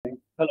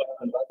Hello,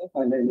 everybody.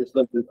 My name is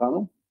Dorel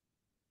Lucanu.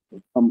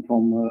 I'm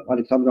from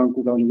Alexandru and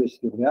Cuza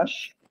University of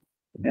Iași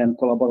and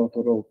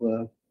collaborator of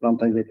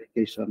Runtime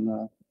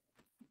verification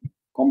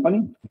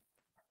company.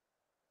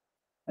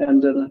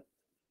 And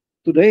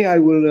today I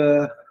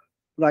will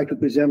like to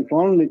present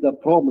only the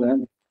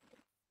problem,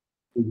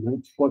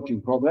 work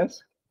in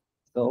progress.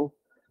 So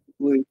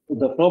we put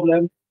the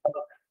problem,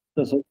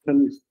 the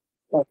solution is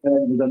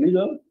in the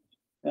middle,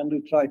 and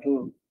we try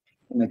to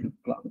make it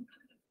plan.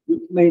 The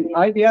main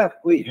idea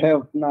we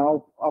have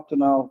now, up to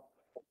now,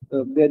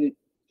 a very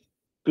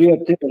clear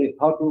theory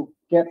how to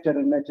capture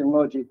and match in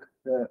logic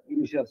the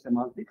initial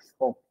semantics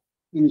of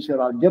initial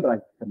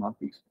algebraic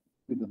semantics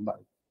given by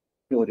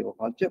theory of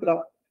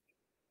algebra.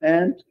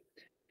 And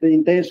the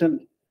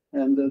intention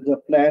and the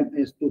plan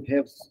is to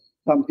have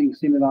something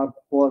similar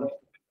for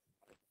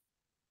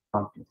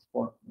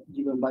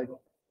given by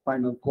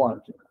final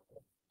coalgebra,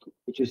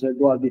 which is a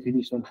dual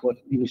definition for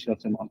initial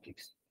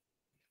semantics.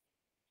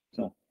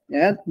 So,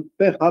 and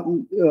perhaps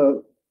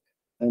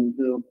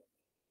a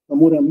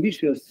more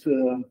ambitious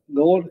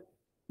goal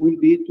will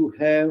be to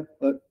have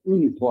a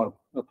uniform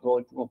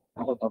approach of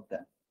all of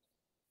them.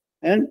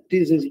 And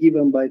this is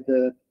given by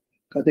the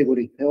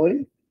category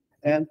theory,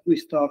 and we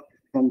start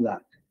from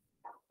that.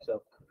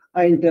 So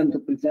I intend to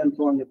present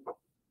only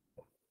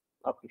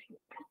up here.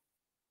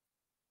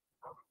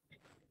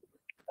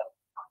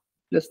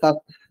 Let's start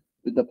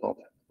with the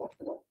problem.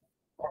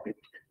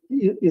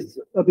 It's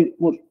a bit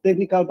more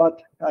technical,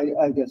 but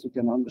I guess you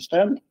can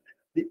understand.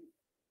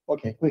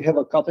 Okay, we have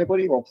a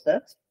category of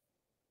sets.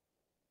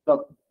 That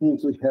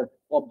means we have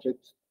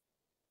objects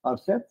are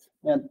sets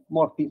and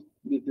morphisms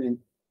between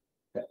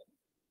sets.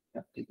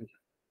 Yeah, this is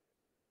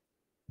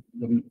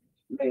the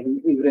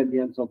main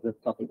ingredients of the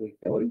category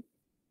theory.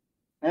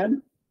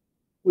 And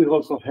we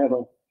also have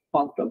a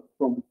function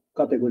from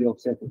category of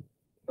set.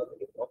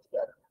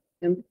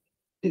 And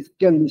this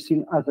can be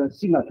seen as a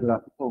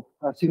signature of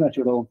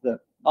the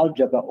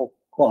algebra of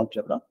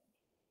coalgebra,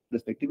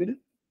 respectively.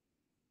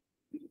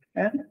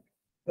 And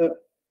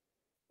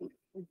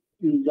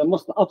in the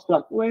most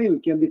abstract way, we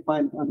can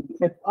define an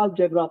F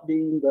algebra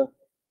being the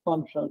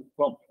function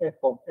from f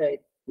of a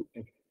to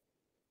f.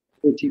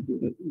 Which is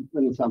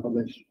an example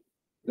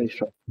very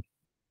short.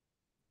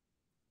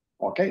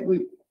 Okay,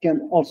 we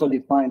can also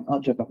define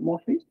algebra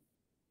morphism.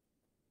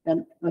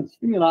 And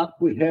similar,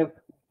 we have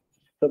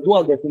the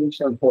dual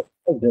definition for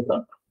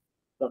algebra,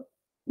 that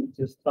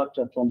is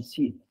structured from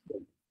C,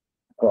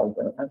 called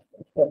the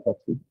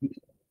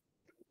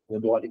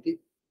duality.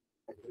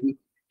 We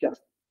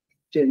just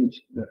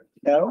change the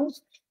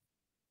arrows,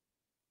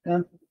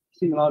 and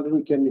similarly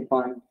we can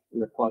define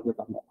the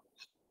algebra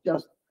morphism.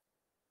 Just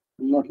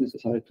not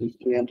necessary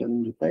to enter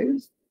in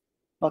details,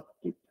 but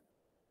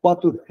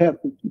what to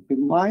have to keep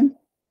in mind,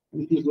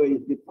 in this way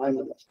is defined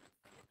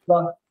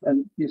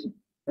and this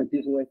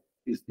way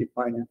is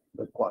defined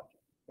the quadrant.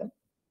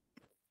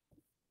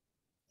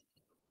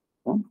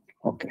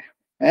 Okay,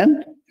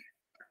 and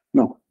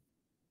no.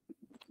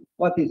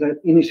 What is an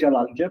initial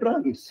algebra?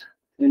 Is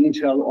an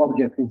initial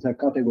object in the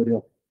category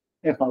of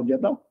F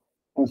algebra,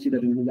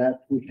 considering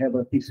that we have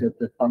a fixed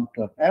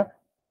functor F.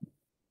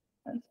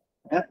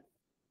 That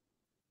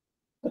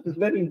is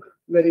very,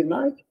 very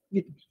nice.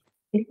 It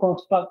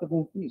constructed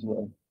in this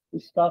way. We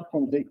start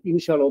from the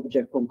initial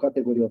object from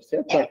category of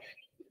set, that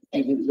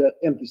is the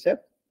empty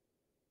set.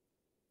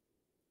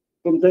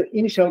 From the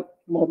initial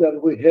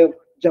model, we have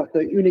just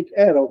a unique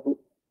arrow to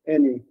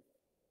any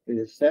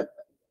set,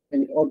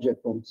 any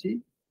object from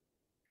C.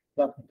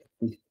 That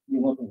is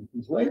in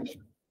this way.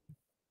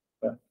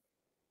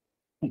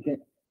 Okay,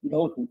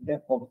 go to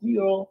f of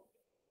 0,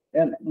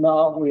 and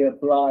now we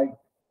apply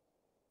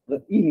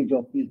the image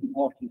of this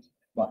morphism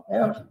by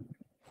f,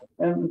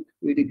 and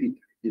we repeat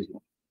this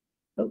one.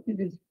 So this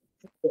is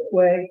the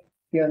way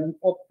we can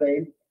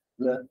obtain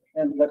the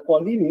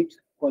colimit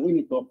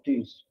of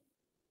this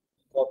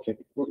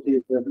object, what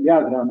is the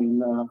diagram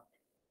in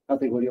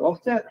category of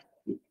set,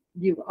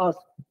 give us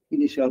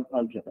initial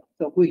algebra.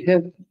 So we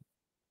have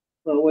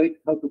a way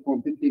how to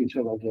compute the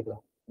initial algebra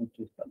in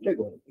this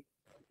category.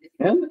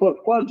 And for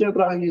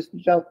algebra is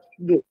just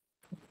this.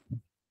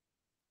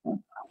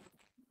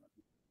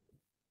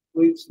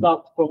 We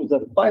start from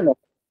the final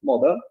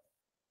model.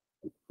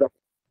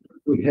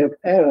 We have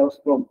arrows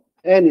from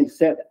any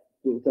set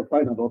to the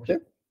final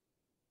object.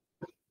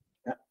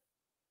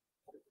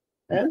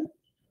 And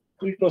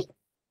we proceed.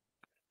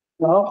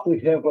 Now we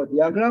have a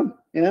diagram,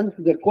 and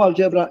the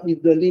coalgebra is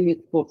the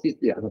limit of this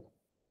diagram.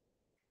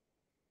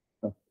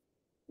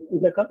 In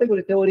the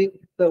category theory,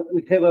 so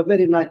we have a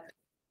very nice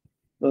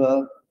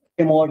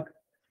framework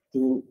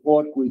to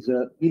work with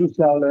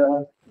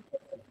initial.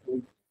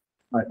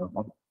 I don't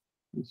know.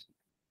 It's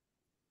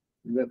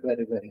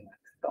very, very nice.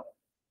 So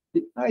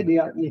the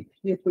idea is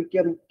if we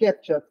can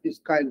capture this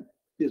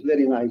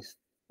very nice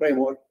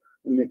framework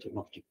and make an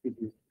object, it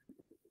is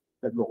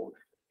the goal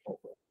of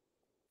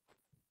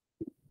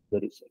the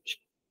research.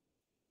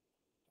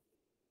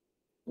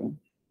 Okay.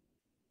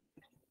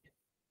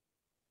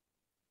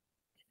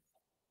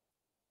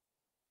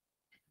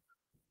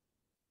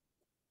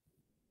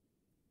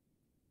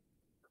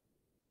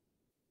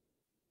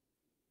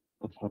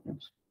 what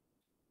happens.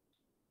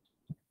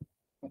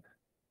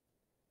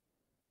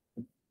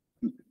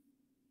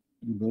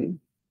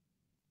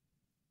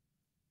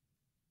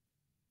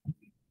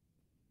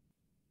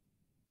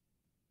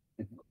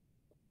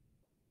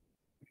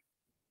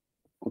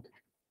 Okay.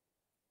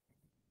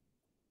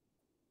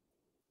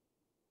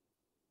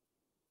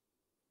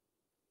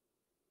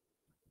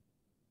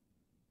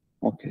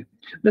 Okay.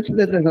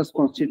 Let us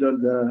consider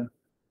the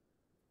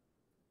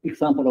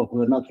example of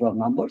the natural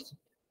numbers.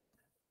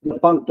 The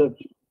functor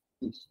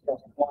is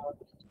just one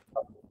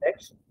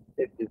x.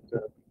 That is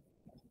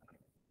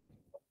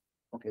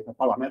okay, the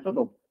parameter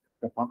of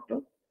the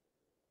functor.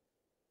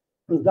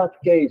 In that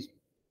case,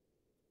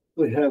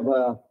 we have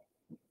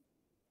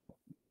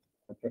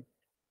okay.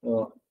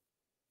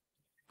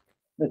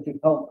 Let's see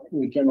how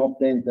we can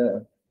obtain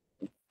the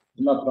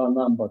natural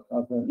numbers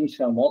as an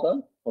initial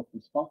model of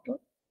this functor.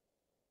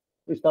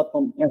 We start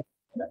from f.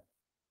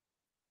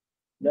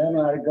 Then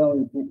we are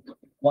going to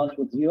 1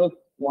 to 0.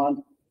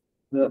 1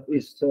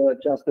 is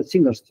just a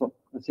singleton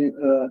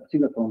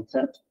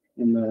set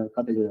in the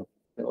category of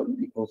theory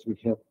because we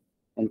have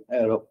an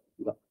arrow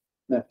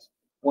that's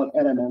one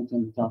element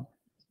in that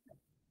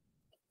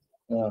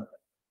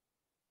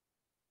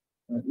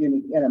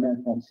unique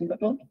element from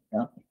singleton.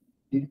 Yeah,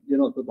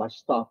 denoted by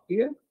star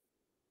here,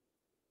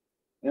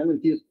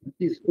 and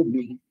this could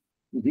be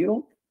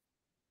 0.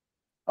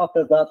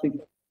 After that, we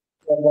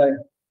provide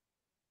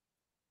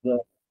the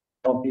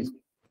of this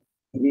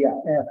via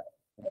f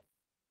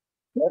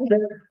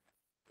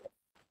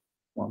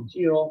 1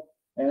 0,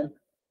 and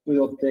we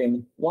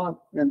obtain 1,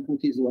 and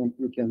with this one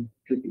we can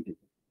repeat it.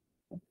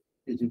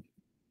 This is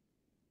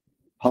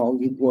how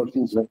it works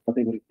in the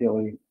category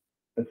theory,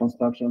 the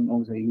construction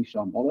of the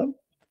initial model.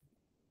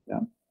 Yeah,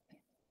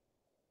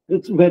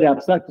 it's very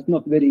abstract. It's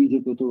not very easy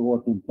to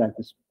work in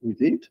practice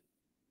with it.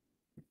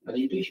 But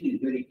the intuition is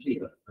very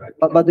clear, right?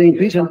 But the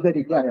intuition is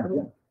very clear.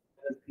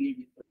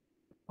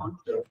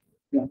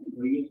 Yeah.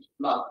 We use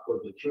plot for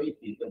the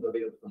choices of the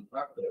various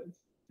constructors,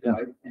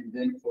 right? And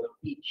then for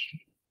each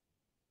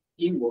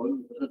symbol,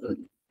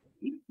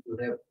 you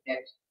have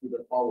x to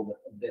the power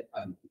of that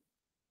time.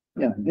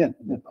 So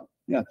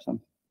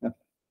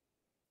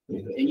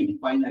any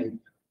finite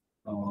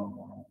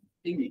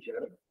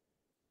signature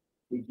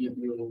will give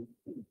you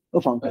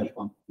a function.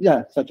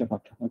 Yeah, such a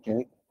function.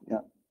 Okay.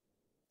 Yeah.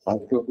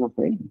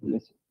 Okay.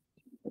 Yes.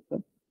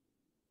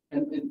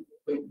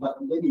 But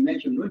when you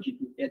mention logic,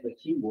 you add a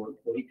symbol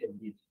for each of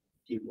these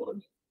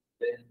symbols,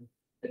 then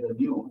add a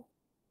new.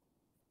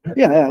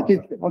 Yeah.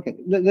 Okay.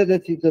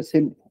 That is the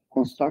same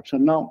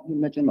construction. Now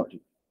imagine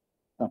logic.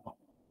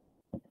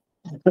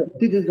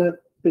 This is the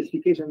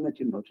specification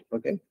matching logic.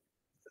 Okay.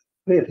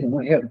 We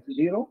have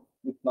 0,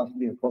 it must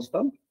be a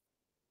constant.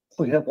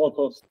 We have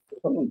also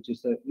which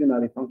is a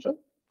unary function,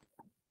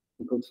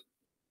 because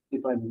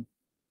defined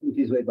in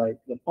this way by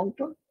the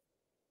function,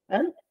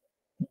 and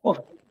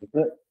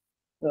the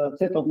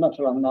set of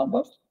natural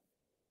numbers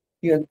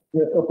here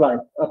apply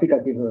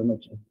applicative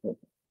matching.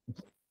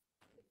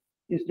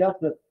 It's just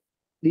the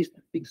least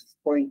fixed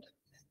point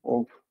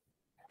of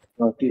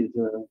this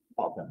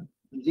pattern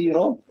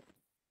 0.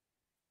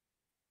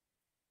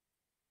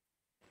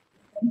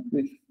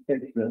 We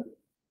take the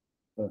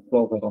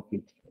clover of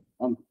it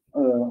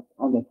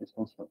under this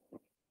construct.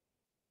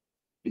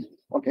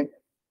 Okay.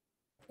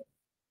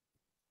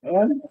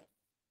 And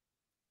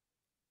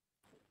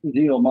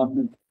 0 must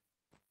be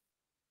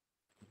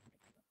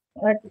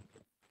x,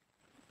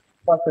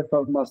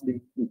 factor must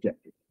be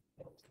rejected.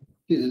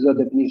 This is the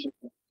definition.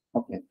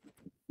 Okay.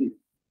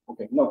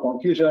 Okay, no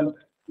confusion.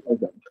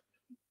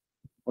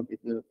 Okay,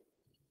 the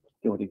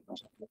theory.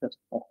 That's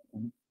all.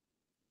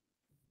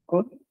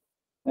 Good.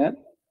 And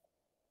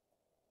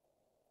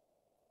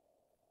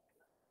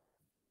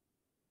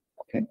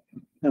okay.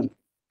 And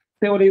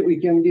theory we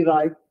can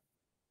derive,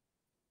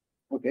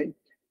 okay,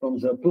 from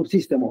the proof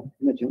system of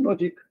matching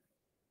logic,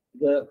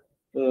 the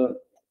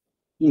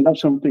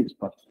induction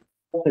principle.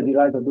 The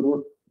derive of the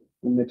rule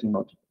in matching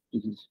logic.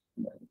 This is,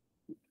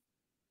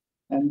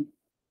 and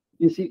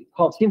you see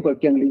how simple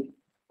can be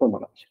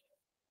formalized.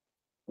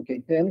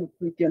 Okay, then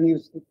we can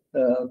use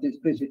this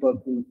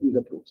principle in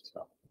the proofs.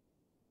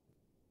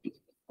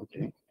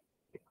 Okay.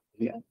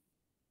 Yeah.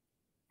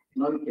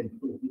 Now you can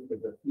prove this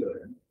with the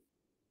theorem.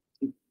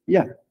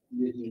 Yeah.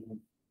 Using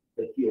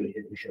the theory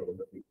that we show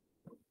the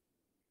people.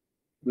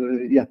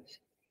 Yeah.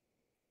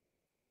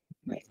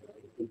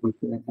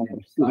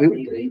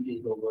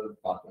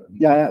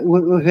 Yeah,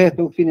 we have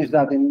to finish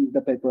that in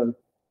the paper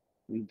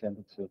we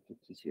intended to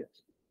see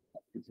it.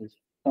 This is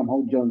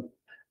somehow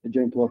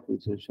joint work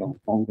with Sean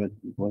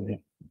before here.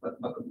 But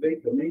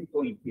the main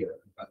point here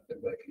is that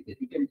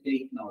you can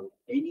take now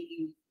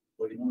any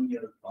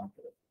polynomial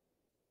functor,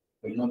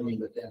 polynomial in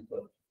the sense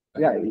of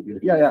yeah.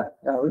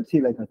 We'll see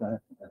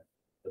later.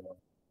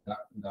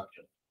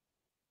 Induction.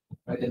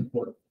 Right, and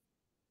for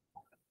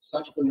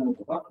such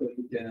polynomial functor,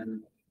 you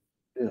can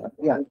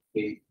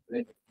okay,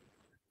 right?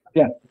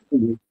 Yeah,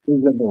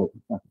 reasonable.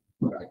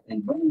 Right,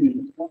 and when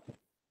you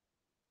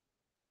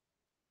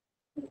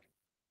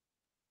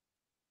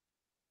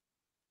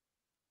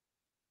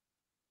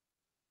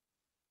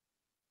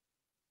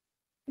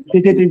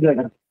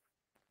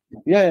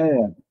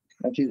Yeah.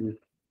 That is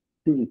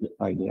the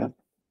idea.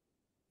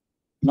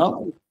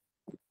 Now,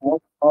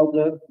 how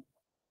the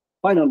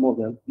final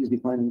model is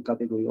defined in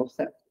category of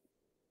set.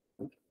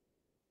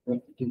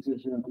 This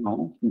is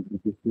now.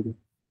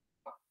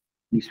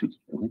 This switch.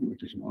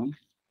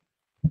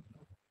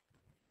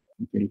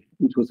 Okay,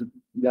 it was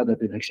the other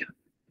direction.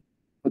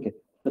 Okay,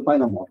 the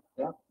final model.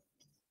 Yeah,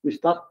 we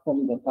start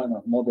from the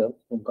final model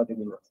from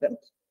category of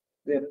sets.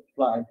 We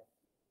apply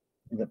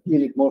the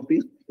unique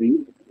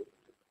morphism,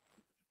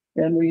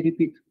 and we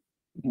repeat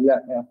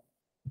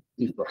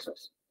this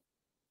process.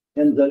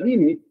 And the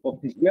limit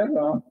of this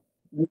diagram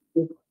is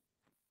the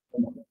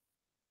model.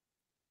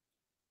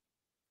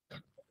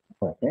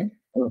 Okay.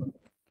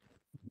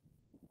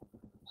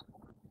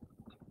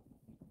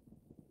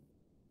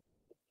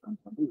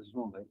 Something is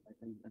wrong. I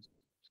think that's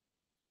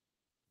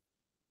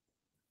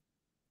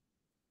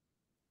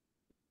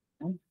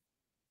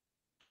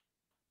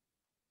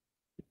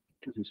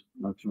this is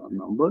natural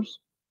numbers.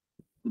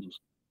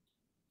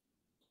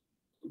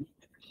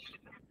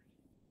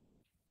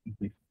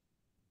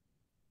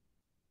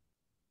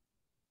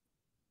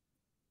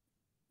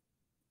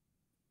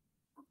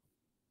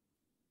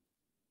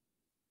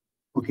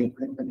 Okay,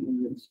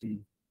 let's see.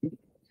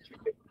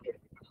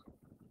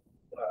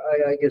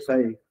 I guess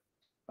I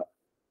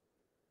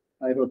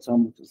wrote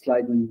some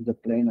slide in the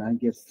plane. I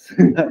guess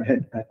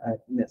I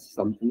missed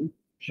something.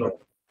 Sure.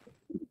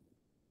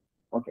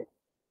 Okay.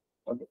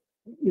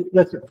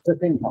 That's the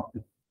same part.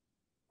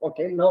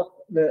 Okay, now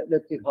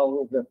let's see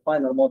how the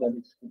final model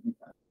is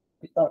defined.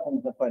 We start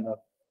from the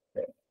final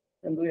step,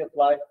 and we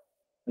apply.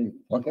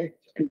 Okay.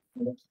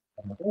 The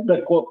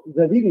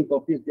limit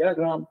of this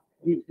diagram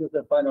gives you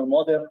the final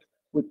model,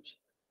 which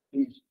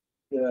is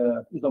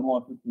the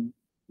isomorphism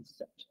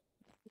set.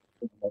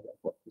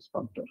 For this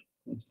functor.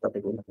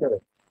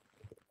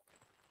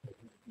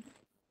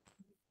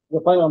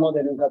 The final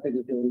model in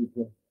category theory is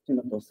the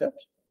symmetrical set.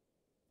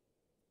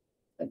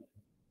 And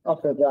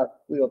after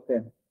that, we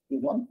obtain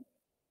this one.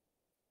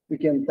 We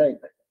can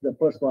take the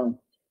first one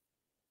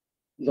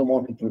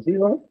isomorphic to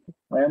 0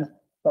 and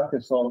start to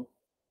solve.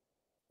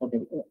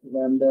 Okay,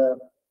 then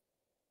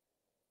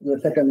the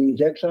second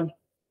injection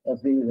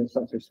of the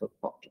surface of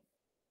function.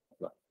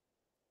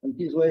 And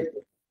this way,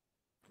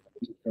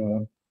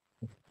 and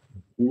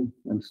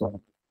so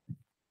on.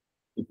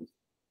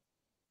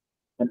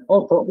 And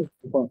also, if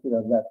you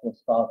consider that the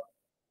start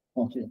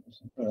function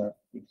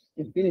is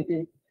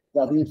infinity,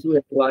 that means we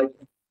apply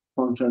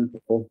function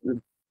of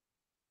the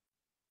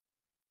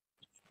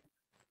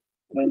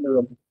remainder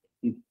of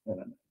the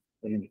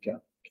unit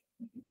count.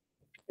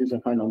 This is a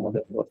final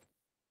model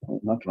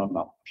of natural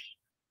numbers.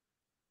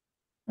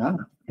 Yeah,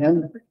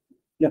 and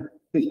yeah,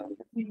 please.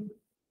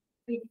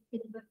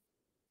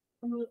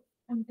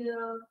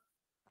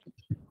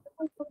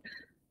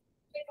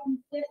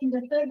 In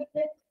the third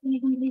step,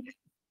 maybe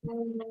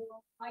I2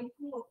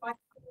 or I1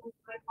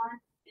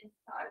 and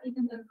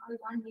even the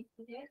I1 needs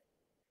to get.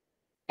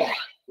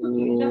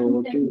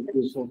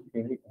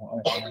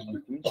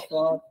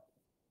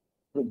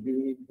 Could be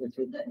the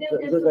one.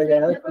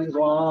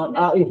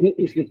 It's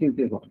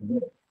this one.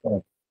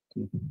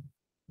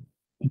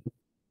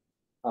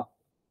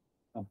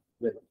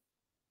 Wait.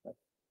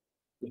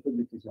 It could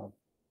be this one.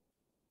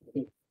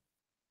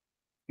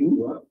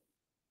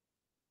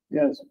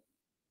 Yes.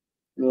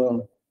 Yeah.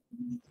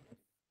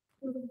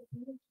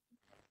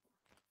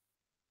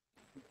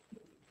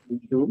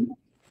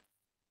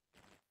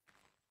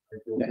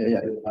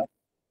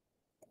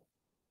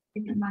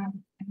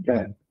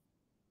 Okay.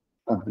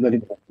 Very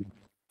important.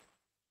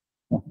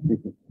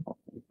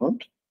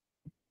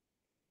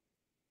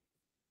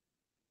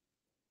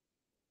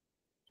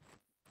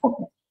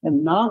 Okay. And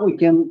now we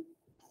can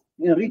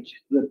enrich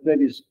the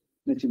previous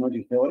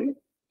methodology theory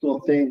to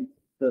obtain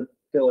the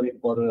theory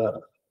for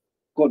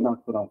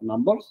coordinate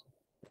numbers.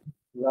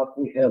 That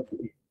we have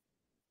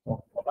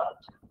for that.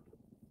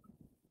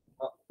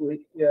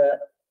 We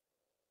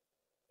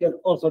can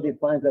also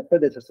define the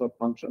predecessor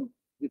function,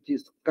 which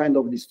is kind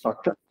of this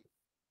structure.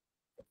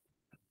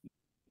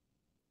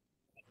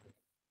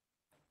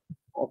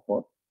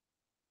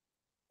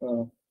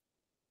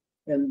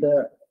 And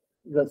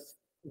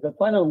the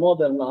final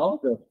model now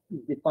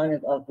is defined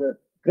as the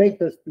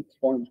greatest fixed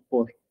point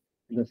for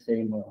the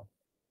same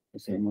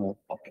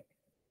pocket.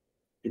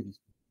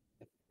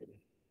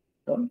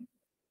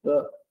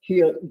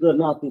 Here the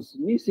nut is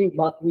missing,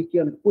 but we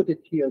can put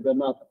it here the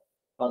nut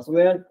as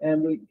well,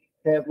 and we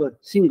have a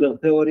single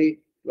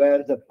theory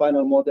where the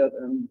final model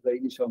and the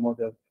initial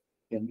model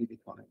can be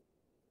defined.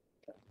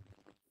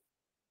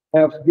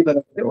 Have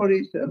different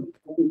theories, and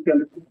we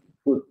can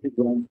put it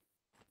on.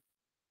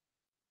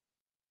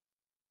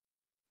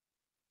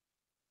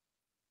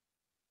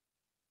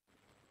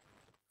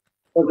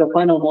 So the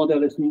final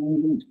model is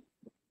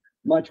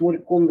much more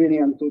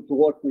convenient to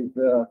work with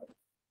the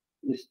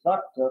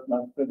structure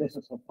like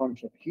predecessor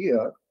function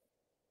here,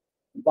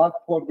 but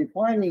for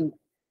defining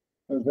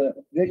the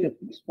greatest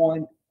fixed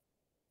point,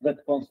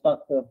 that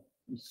constructor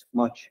is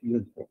much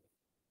useful.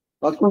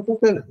 But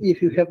constructor,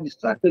 if you have the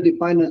structure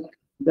defined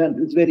then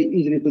it's very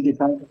easy to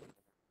define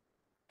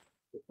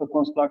the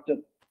constructor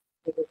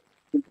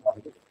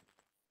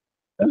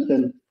and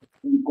then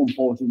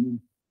decomposing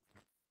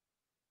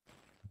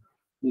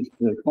this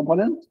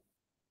component,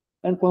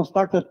 and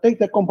constructor take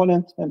the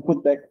component and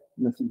put back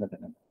the single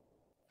element.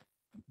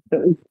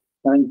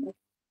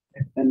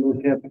 And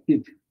we have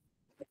it.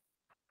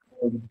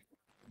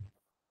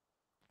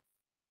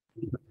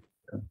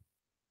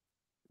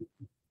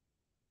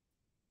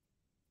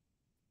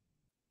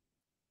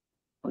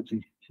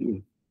 Okay.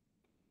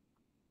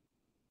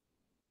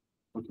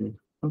 Okay.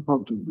 How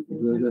to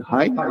the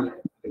height?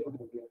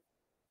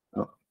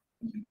 Oh.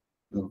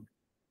 No.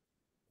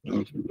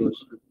 No,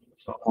 because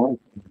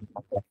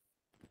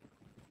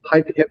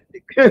height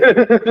haptic.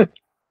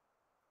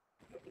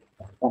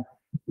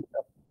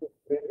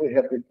 We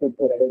have to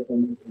put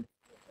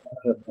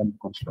and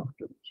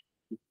constructed.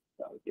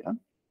 Yeah.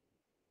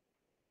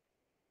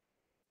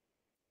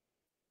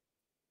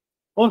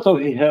 Also,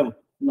 we have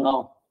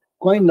now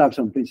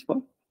co-induction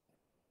principle,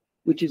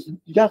 which is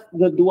just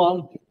the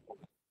dual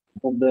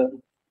of the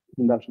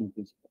induction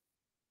principle.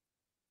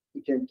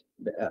 We change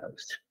the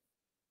arrows.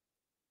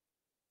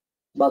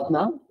 But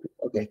now,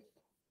 okay,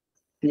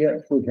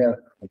 here we have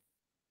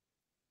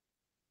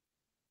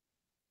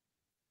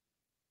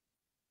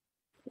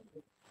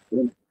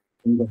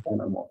in the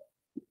final mode.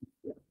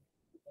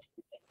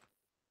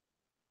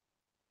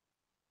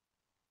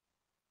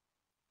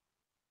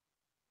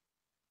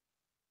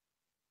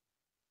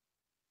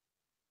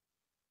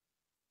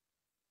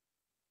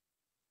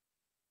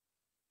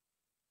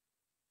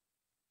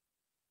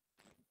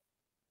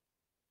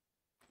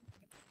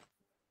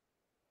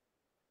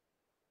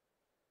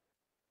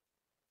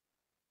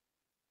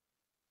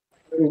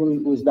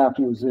 With that,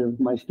 with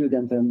my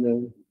student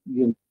and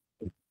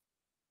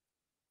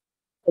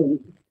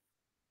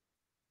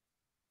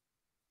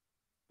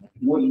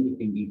More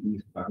independent in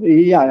this part.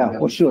 yeah,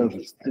 for sure.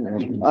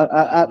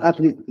 At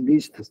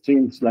least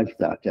strings like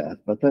that, yeah.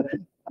 But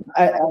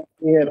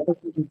yeah,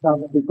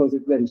 because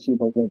it's very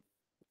simple.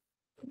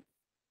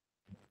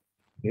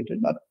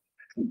 But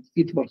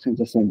it works in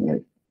the same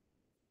way.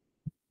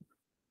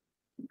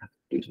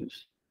 This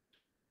is.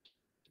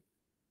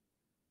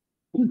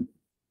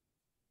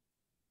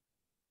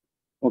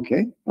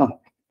 Okay.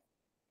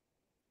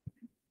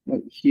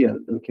 Here,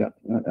 okay,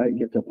 I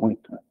get the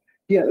point.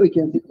 Here we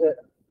can see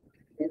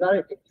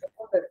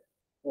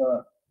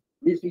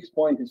this 6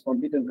 point is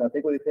computed in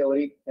category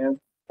theory and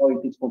how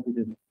it is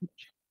computed in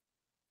each.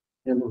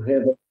 And we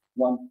have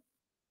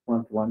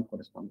one-to-one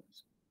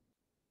correspondence.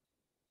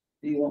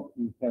 Here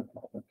we have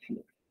that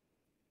here.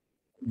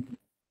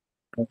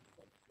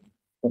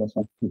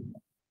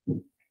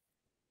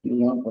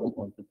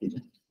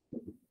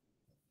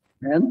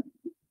 And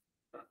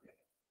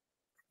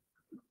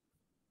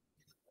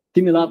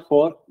similar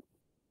for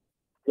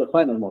the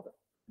final model.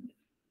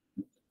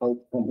 So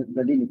from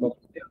the limit of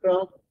the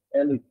background,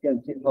 and we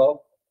can see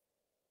how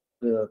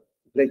the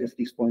greatest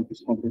 6 point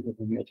is computed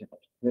in the algebra.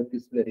 That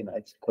is very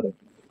nice, correct.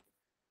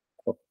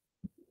 So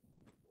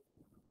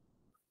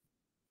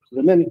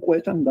the main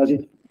question, does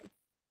it?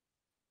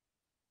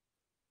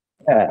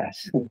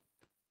 Yes.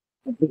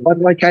 But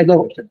what kind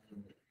of,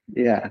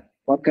 yeah,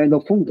 what kind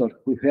of functor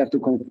we have to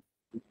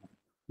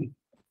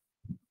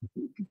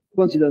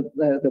consider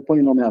the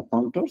polynomial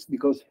functors,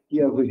 because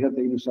here we have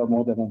the initial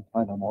model and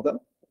final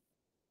model,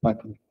 like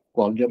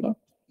algebra.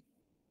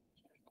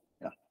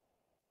 Yeah.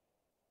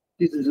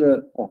 This is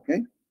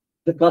okay.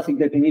 The classic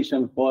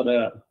definition for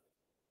the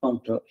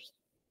functors.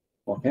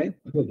 Okay.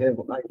 We have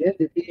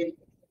identity,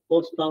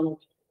 constant,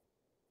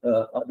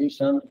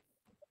 addition,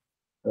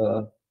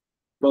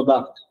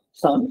 product,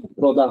 sum,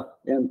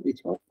 product, and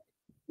each one.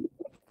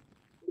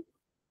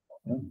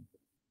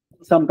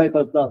 Some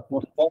papers that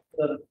most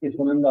popular is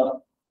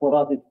remember for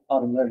us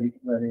are very,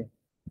 very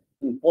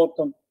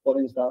important. For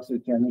instance, we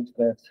can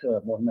express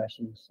more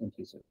machine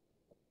synthesis.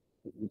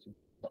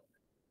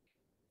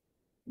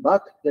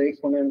 But the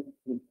exponent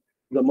is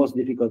the most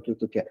difficult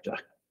to capture.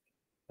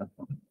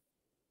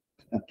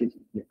 That is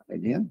the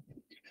idea.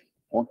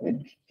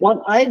 Okay.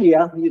 One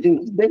idea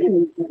using this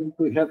definition,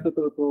 we have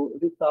to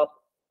lift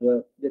up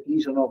the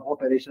definition of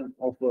operation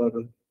of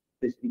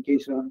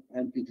specification,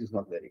 and it is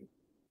not very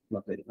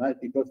nice,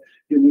 because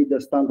you need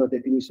the standard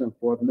definition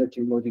for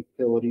matching logic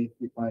theory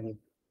defining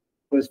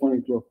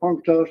corresponding to a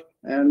functor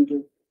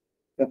and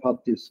have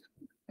this.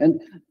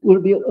 And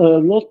will be a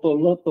lot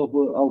of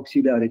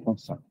auxiliary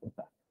constructs.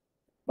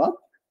 But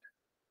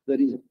there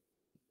is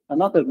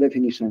another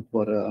definition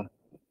for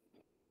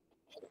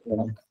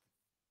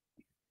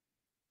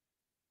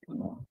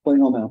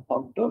polynomial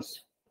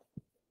functors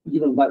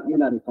given by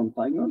unary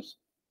containers.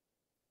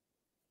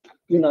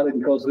 Unary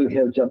because we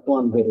have just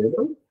one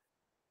variable.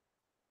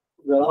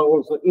 There are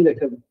also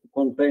indexed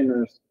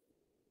containers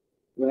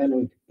when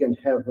we can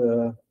have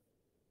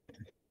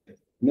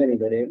many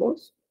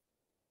variables.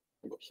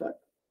 So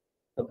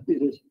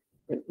this is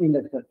an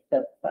indexed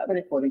set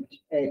fabric. For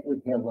each A,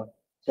 we have a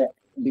set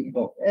big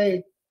of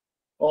A.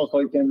 Also,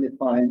 you can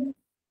define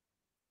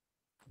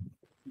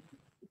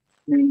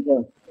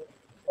the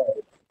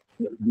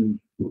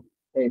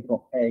A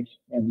from A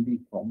and B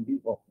from B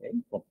of A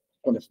from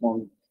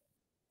corresponding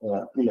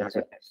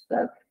integer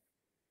set.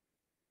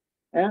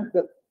 And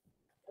the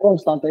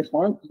constant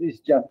exponent is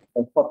just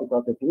a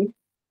particular technique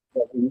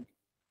that we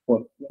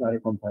for unary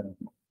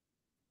comparison.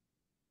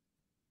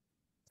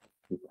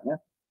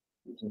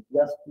 Which is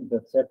just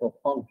the set of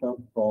functions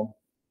from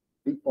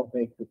B of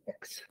A to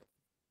X.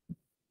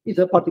 It's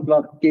a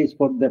particular case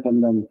for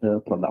dependent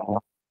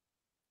product.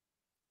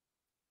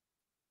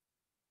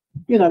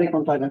 Unary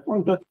comparison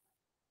pointer,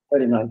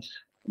 very nice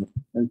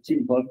and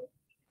simple.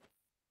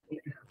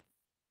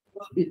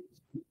 It's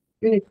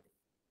a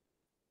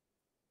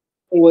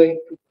way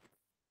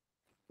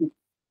to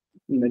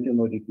imagine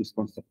logic this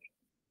concept.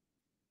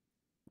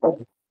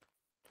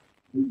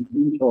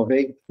 Each of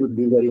A should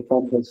be very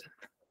complex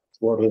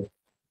for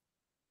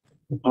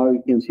how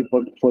you can see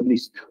for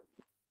list.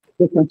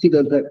 Let's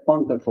consider the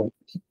functor for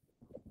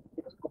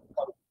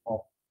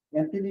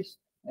empty list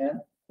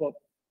and for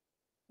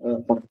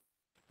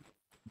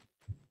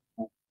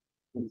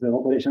the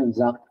operation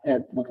that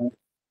add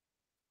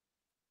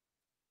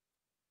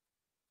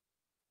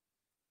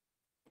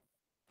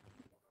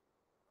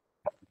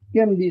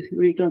can be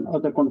written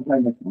as a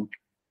confinement.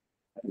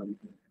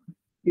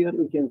 Here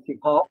we can see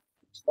how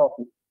stuff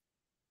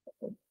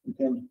we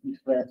can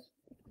express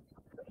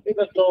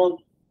on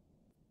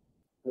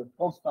the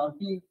constant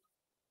P,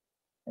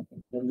 the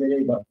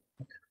variable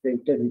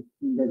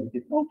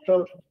the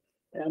function,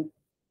 and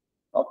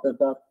after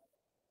that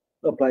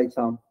apply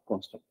some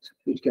constants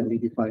which can be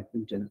defined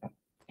in general.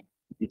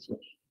 This way.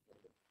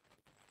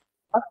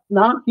 But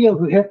now here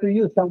we have to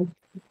use some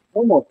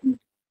homework.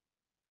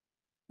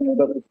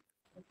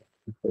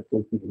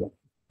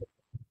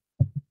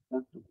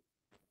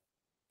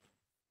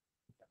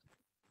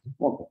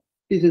 Okay,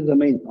 this is the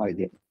main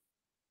idea.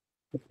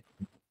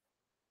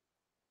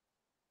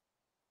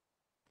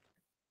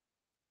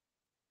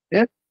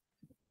 Yeah,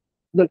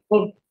 the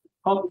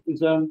how to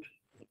present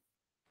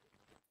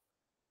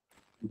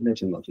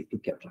relation logic to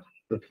capture.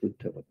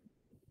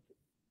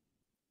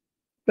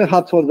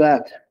 Perhaps for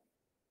that.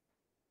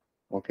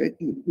 Okay,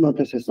 not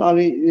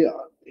necessarily.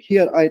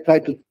 Here I try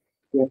to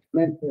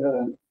implement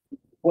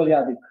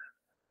polyadic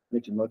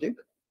relation logic.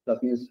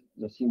 That means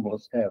the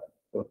symbols have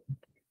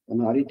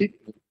analytic.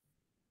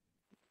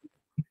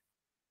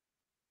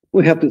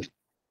 We have to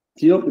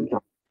see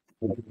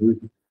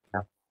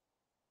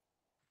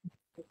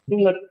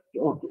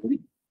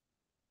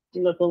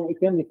singleton we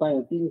can define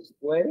it this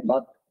way,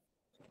 but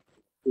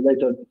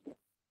later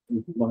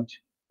is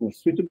much more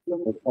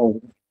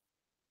suitable.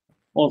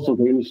 Also,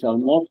 the initial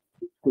mode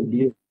could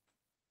be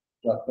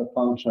just a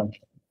function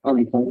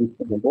undefined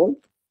for the ball.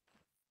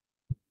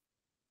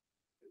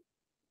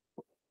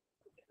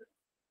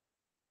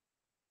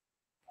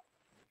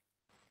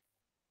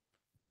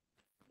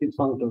 This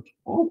function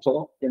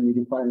also can be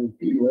defined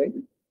in this way,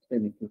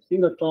 sending to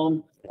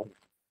singleton.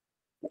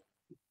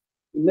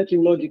 In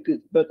matching logic,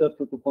 it's better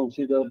to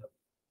consider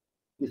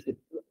this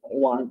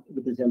one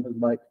represented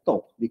by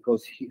top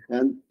because he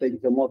can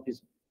take the mode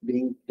is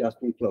being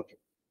just included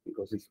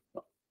because it's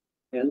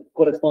and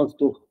corresponds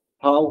to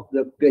how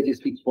the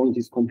greatest fixed point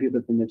is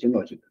computed in matching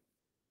logic.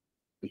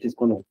 It is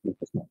connected.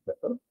 It's not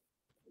better.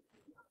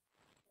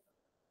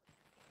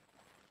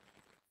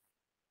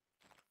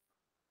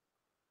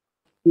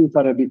 Things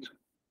are a bit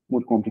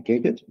more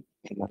complicated.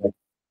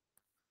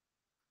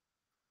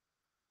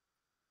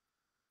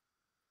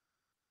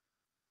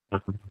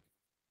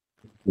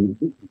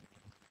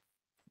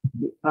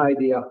 The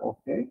idea,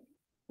 okay,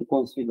 to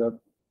consider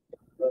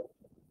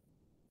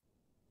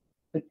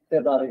the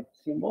ternary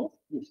symbol,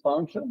 this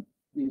function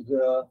is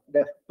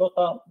left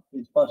total,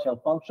 is partial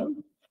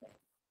function.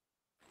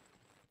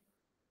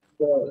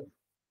 The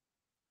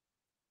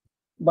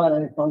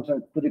binary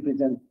function to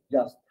represent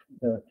just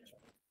the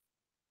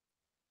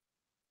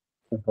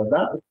for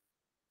that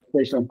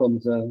equation from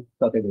the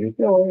category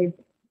theory,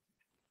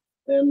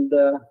 and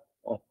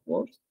of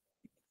course,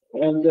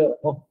 and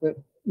of the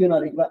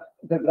unary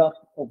the graph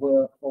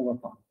over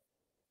fun.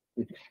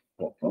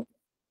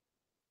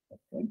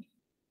 Okay.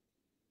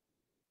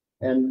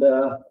 And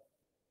the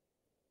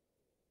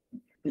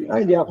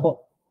idea for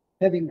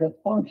having the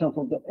function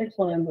of the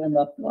exponent and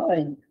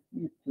applying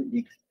it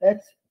to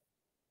x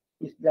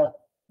is just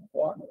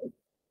one.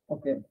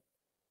 Okay,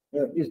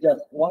 it's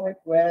just y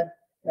where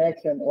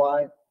x and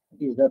y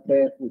is the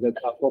pair with the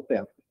graph of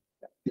pair.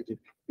 This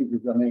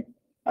is the main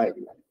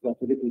idea. To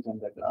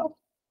represent the graph,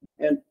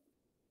 and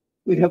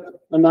we have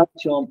an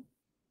axiom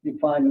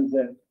defining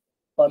the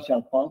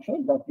partial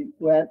function, but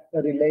where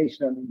the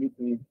relation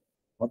between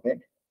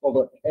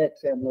over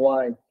x and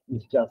y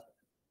is just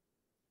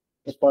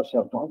a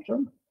partial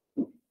function.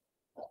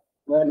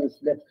 When it's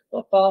left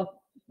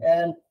total,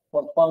 and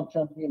for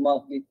function it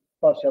must be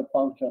partial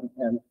function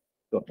and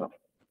total.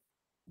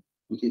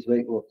 Which is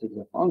very close to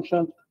the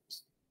function.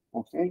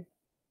 Okay.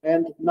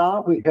 And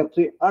now we have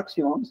three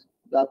axioms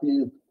that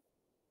is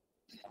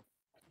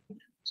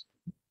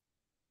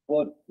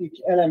for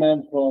each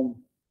element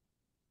from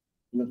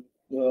the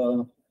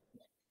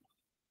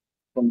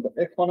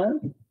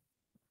exponent.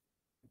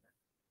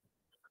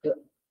 The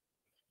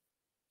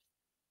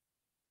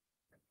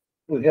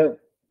we have,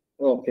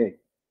 okay,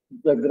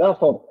 the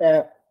graph of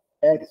f,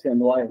 x,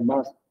 and y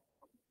must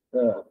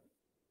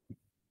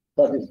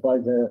satisfy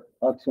the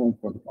axiom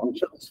for the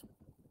functions.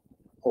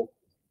 Oh.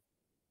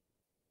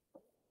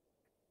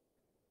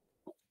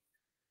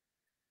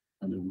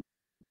 And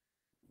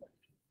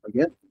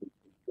again.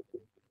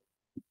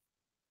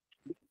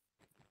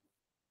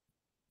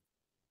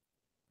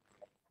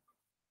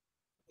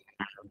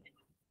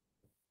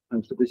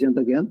 I'm to present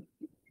again.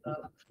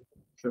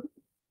 Sure.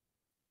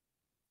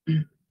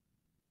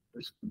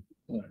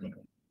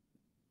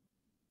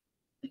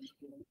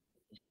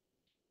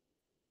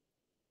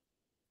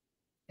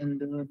 And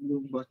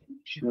blue button.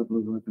 Sure,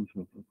 blue button.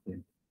 Okay.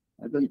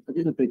 I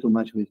didn't play too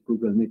much with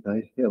Google Meet.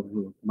 I have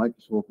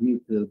Microsoft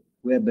Meet,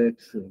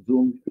 WebEx,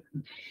 Zoom.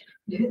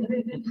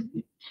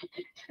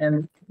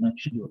 And not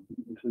sure.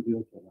 It should be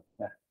okay.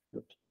 Yeah.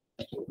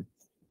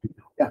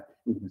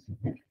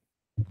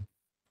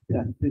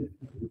 Yeah.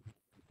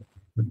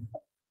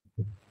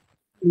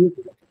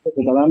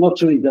 But I'm not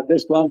sure if the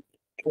best one.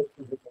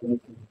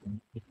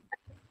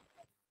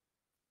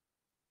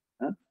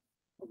 Huh?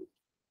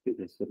 Give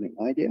us an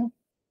idea.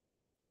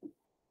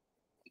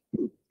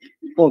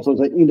 Also,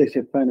 the index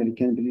of family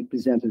can be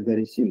presented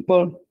very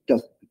simple,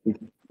 just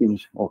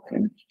finish.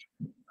 Okay.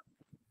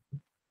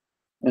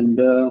 And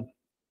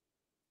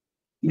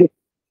this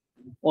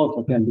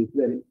also can be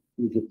very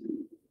easy.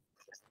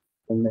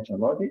 Conventional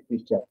logic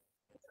is just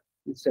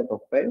a set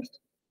of pairs.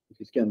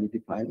 This can be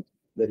defined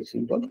very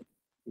simple.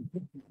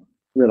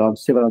 There are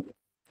several.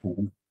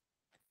 And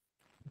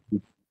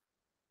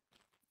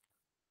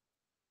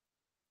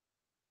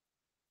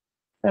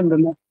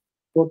then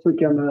also we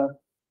can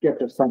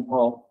get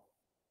somehow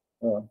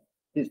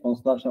this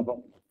construction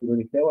from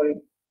the theory.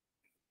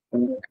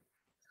 And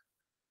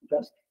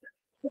just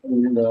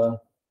in the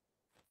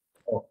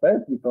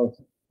effect,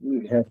 because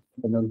we have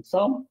an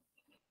sum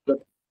that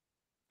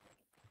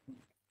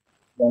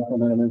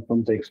an element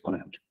from the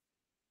exponent.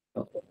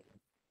 Okay.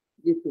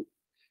 If you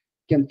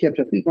can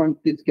capture this one,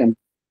 this can.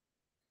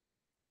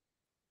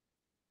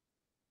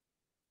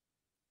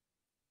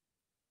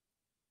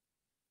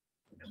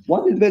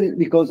 What is very,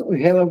 because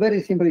we have a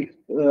very simple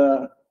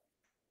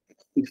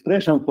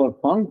expression for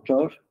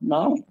functors.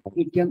 Now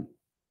we can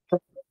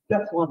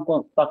just one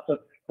constructor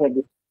for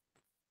this.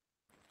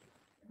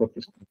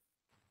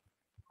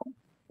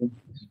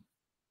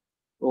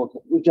 Okay.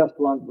 We just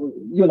want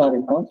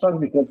unary construct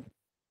because,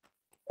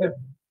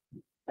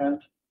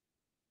 and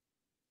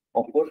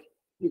of course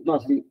it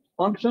must be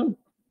function,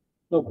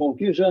 no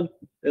confusion,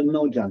 and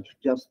no judge.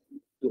 Just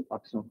do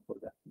action for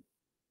that.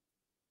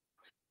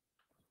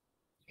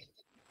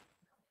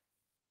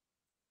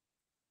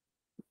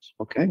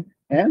 Okay,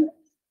 and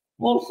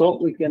also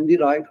we can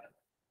derive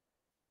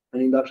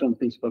an induction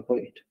principle for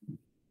it.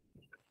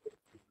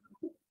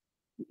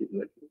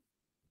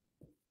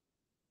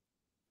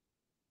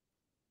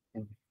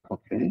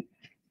 Okay.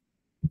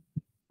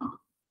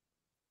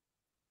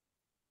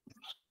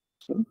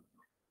 So,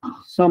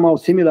 somehow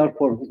similar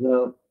for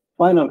the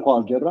final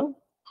algebra.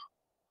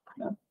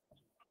 Yeah.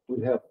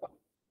 We have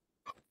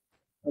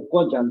a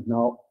quotient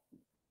now.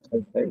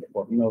 Okay,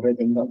 for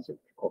innovating concept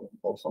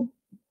also.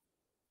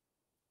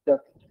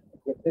 That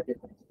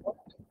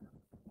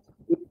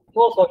we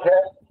also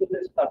have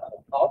this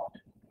out.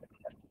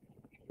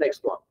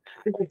 Next one.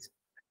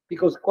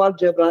 Because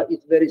algebra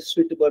is very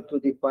suitable to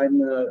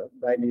define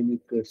dynamic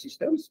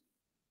systems.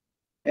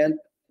 And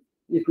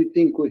if we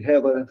think we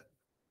have a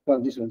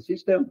transition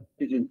system,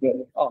 it is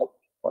very out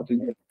what we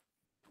get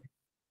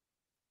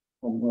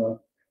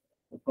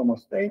from a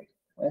state.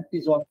 And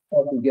this one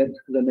how to get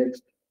the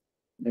next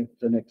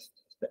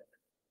step.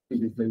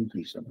 This is the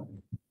intuition.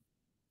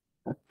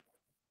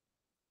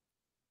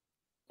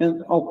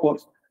 And of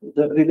course,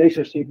 the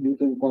relationship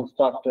between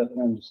constructor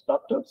and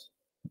structures.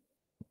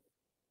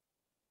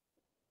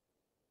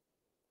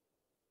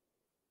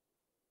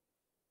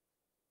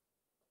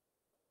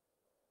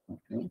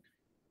 Okay.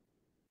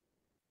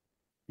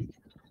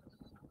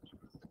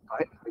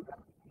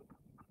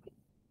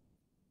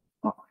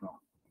 Oh, no.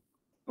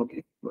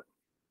 Okay, good.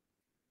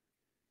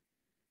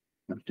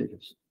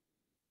 This.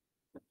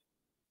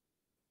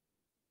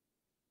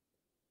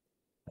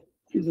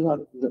 These are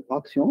the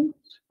axioms,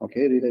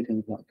 okay,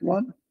 relating to that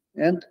one,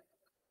 and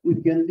we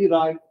can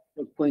derive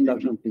the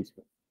co-induction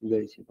principle,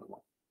 very simple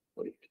one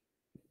for it.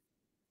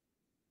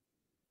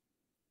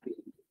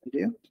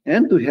 Okay.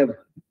 And to have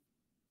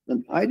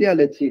an idea,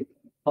 let's see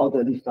how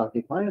the list are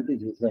defined.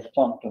 This is the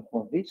functor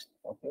for this.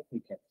 Okay,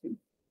 we can see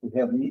we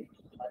have the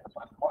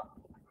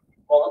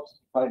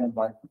columns defined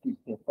by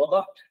this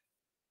product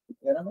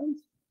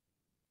elements,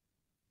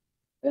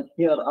 and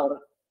here are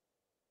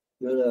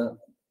the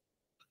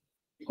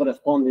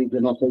corresponding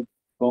denoted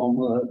from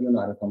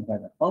unary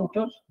component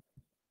functors.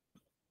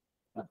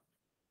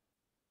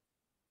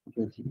 You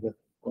can see that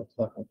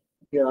constructor.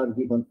 Here are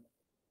given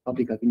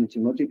applicative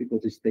mentionology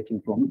because it's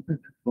taken from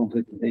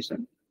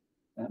presentation.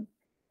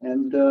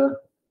 And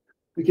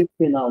we can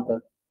see now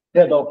that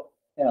head of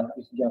L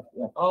is just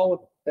L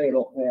out, tail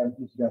of L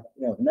is just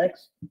L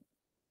next,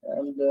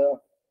 and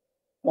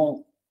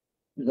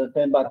the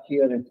same, but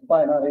here it's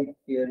binary,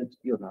 here it's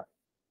unary.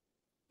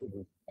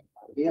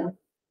 Yeah,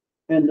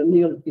 and the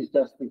nil is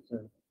just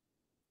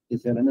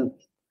this element,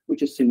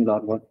 which is similar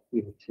what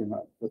we have seen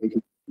now for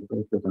the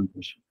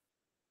representation.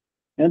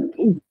 And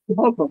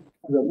also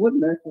the word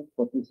method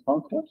for these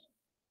functions,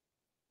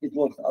 it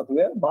works as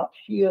well, but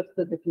here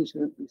the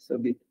definition is a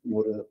bit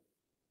more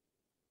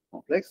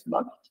complex,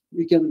 but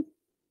we can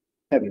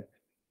have it.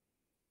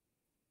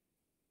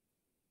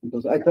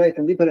 Because I tried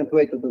a different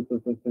way to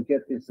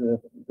get this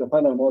the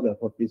final model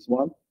for this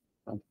one,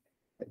 and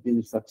I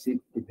didn't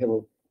succeed to have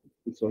a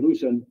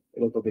solution, a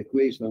lot of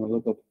equation, a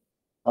lot of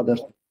other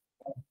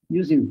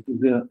using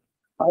the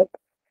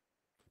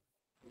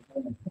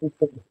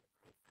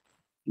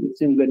it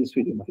seems very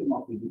sweet.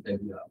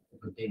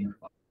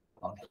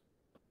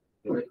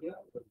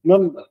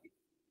 No,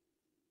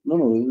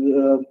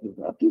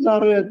 these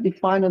are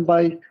defined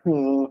by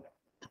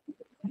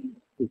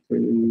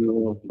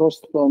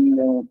first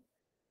from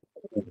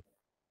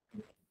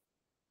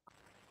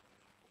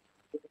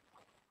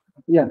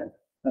yeah,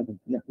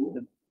 yeah.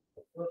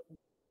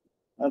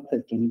 I'm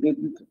taking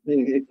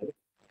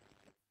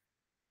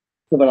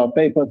several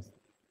papers.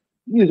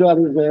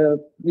 Usually the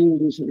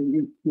English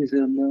is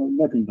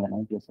nothing,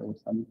 I guess, or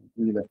something.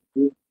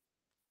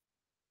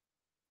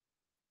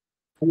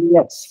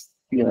 Yes.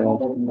 Yeah.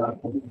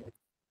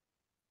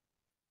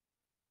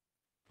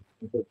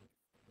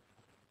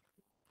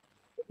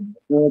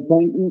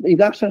 The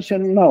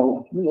induction,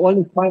 no,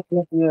 only 5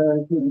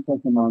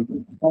 amount.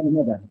 Only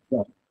more than,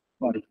 yeah.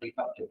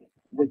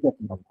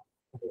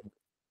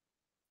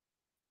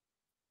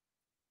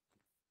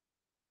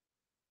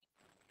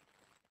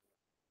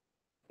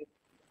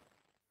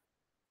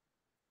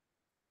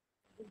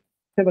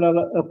 Several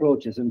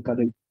approaches in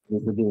cutting the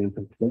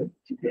data.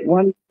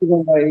 One is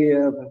given by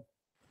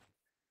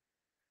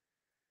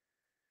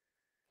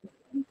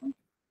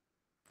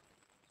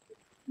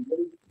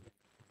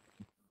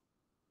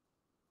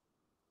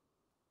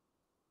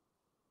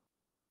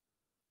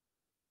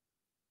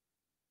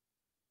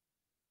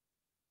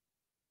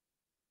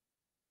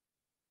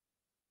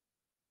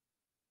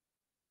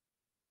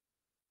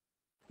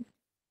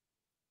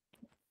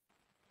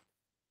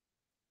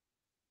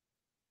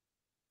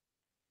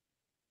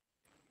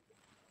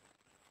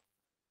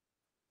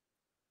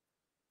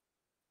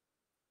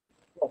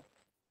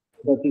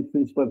that is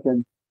principal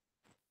can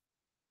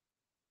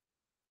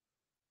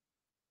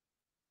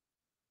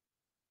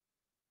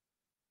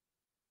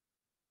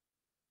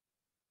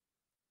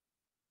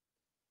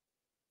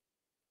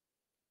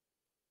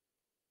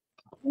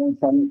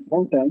some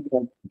content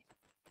that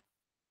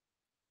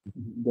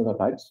data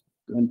types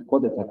and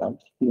code data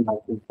types still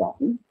have this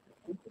pattern.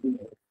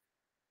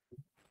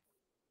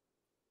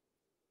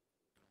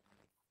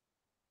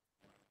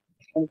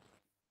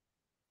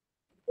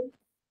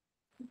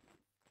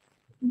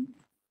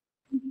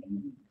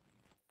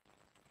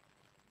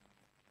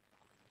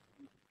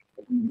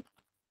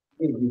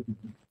 Yeah.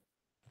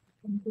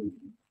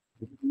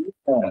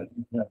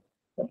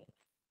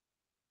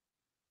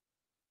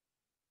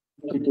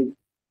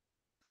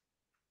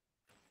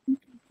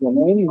 The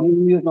main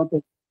is not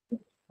a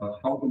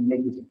How to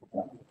make it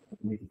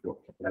work?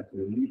 Like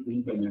we need to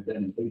implement the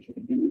implementation.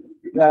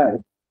 yeah.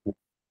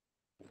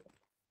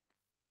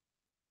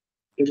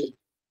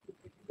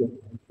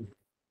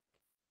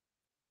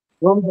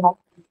 From that,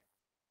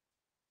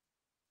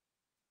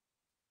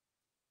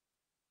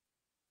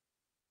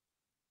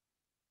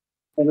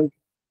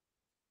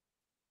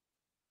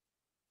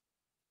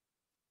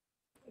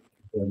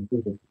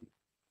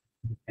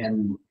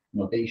 And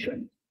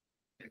notation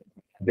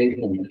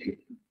based on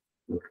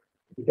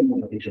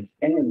notation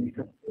and then we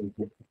get started.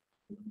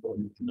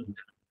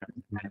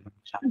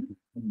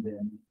 And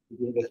then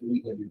we get the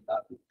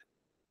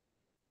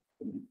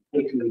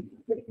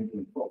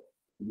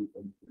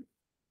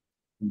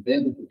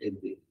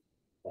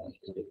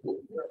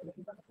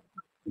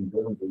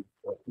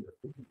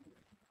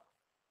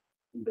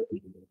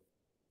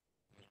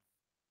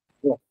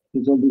yeah,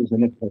 it's always the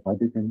next step. I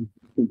didn't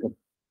think of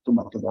too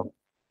much about it.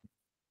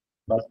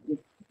 But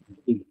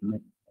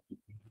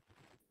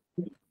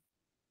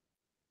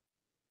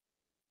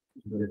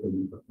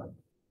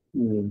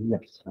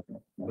yes.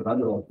 but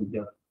otherwise we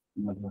just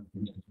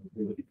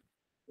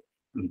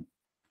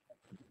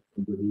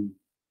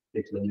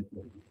takes the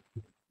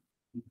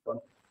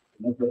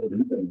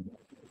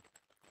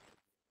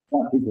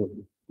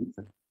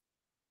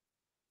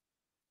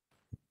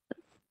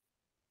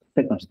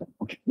Second step.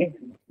 Okay.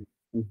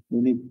 We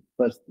need the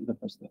first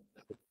step.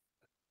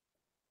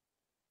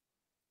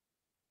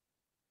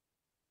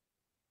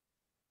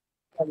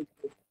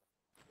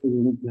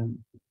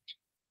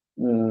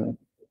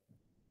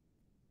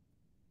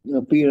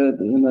 Appeared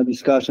in a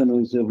discussion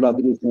with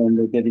Vladimir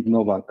and David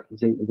Novak.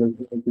 They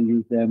to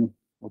use them,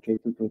 okay,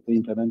 to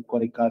implement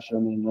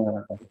correctcation in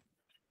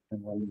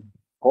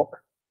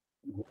Coq.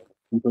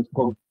 Because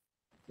Coq.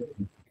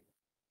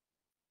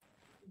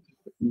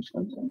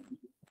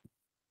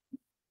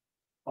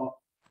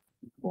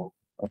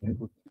 Okay.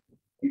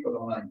 people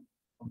online.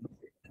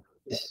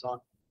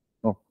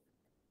 Oh,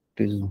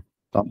 please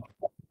stop.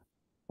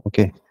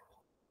 Okay.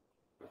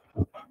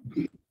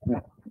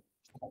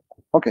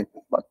 Okay,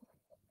 but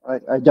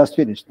I just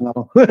finished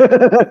now.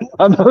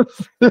 I'm not-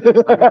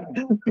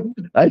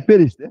 I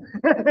finished.